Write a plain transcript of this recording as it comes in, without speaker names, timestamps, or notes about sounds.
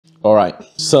All right,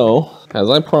 so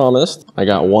as I promised, I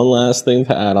got one last thing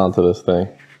to add onto this thing.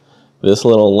 This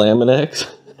little Laminex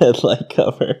headlight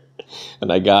cover,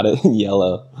 and I got it in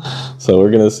yellow. So we're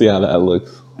gonna see how that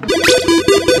looks.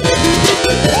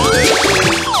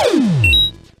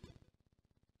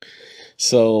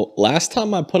 So last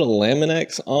time I put a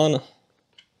Laminex on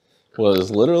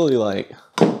was literally like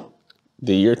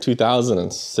the year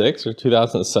 2006 or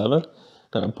 2007,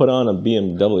 and I put on a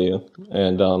BMW,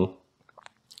 and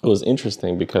it was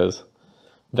interesting because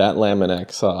that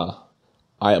Laminex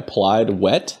I applied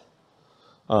wet,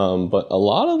 but a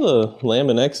lot of the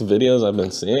Laminex videos I've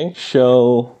been seeing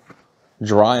show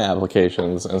dry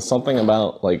applications, and something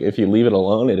about like if you leave it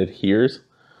alone, it adheres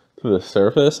to the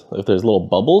surface if there's little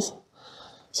bubbles.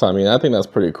 So I mean, I think that's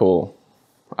pretty cool.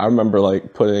 I remember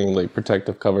like putting like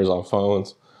protective covers on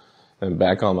phones and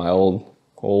back on my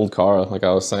old car, like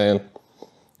I was saying,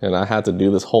 and I had to do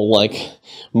this whole like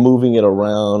moving it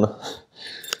around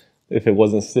if it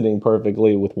wasn't sitting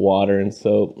perfectly with water and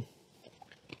soap.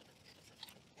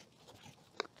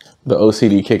 The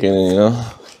OCD kicking in, you know?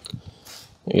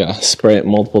 You gotta spray it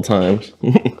multiple times.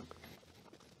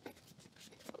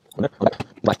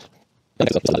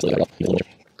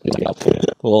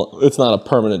 Well, it's not a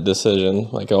permanent decision.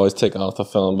 Like I always take off the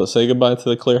film, but say goodbye to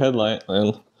the clear headlight,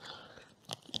 and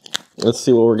let's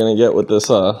see what we're gonna get with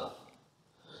this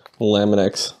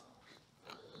Laminex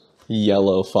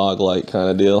yellow fog light kind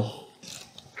of deal.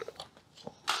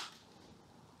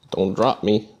 Don't drop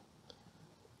me.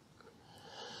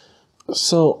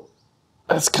 So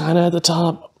that's kind of at the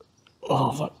top.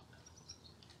 Oh fuck.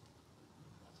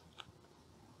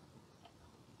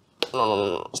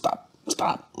 No, stop.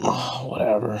 Oh,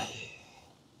 whatever.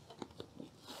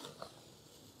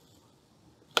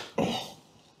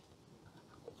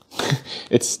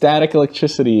 It's static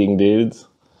electricitying, dudes.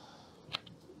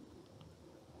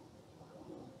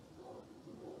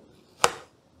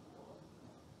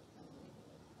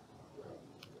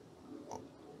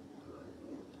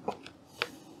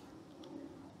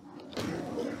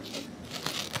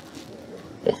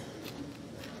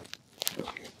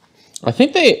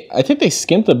 I think they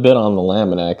skimped a bit on the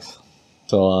Laminex.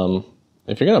 So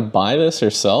if you're gonna buy this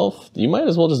yourself, you might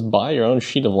as well just buy your own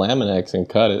sheet of Laminex and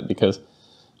cut it, because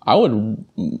I would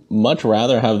much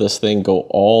rather have this thing go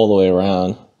all the way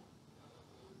around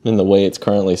than the way it's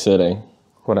currently sitting.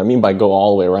 What I mean by go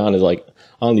all the way around is like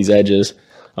on these edges.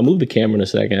 I'll move the camera in a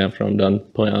second after I'm done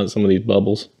pulling out some of these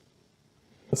bubbles.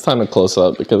 It's time to close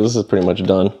up because this is pretty much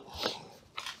done.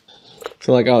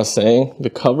 So like I was saying,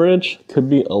 the coverage could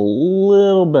be a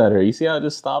little better. You see how it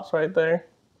just stops right there?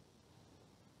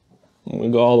 We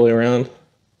go all the way around.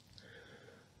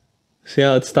 See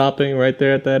how it's stopping right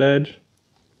there at that edge?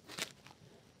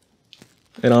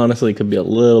 It honestly could be a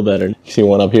little better. You see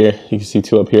one up here, you can see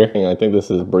two up here. And I think this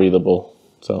is breathable,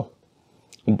 so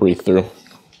we'll breathe through.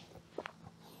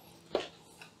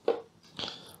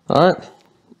 All right,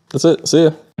 that's it, see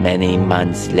ya. Many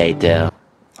months later.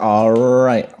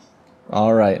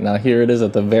 All right, now here it is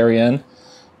at the very end.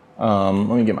 Let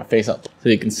me get my face up so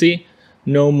you can see.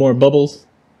 No more bubbles.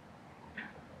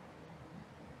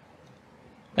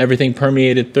 Everything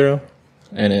permeated through,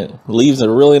 and it leaves a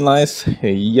really nice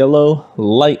yellow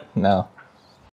light now.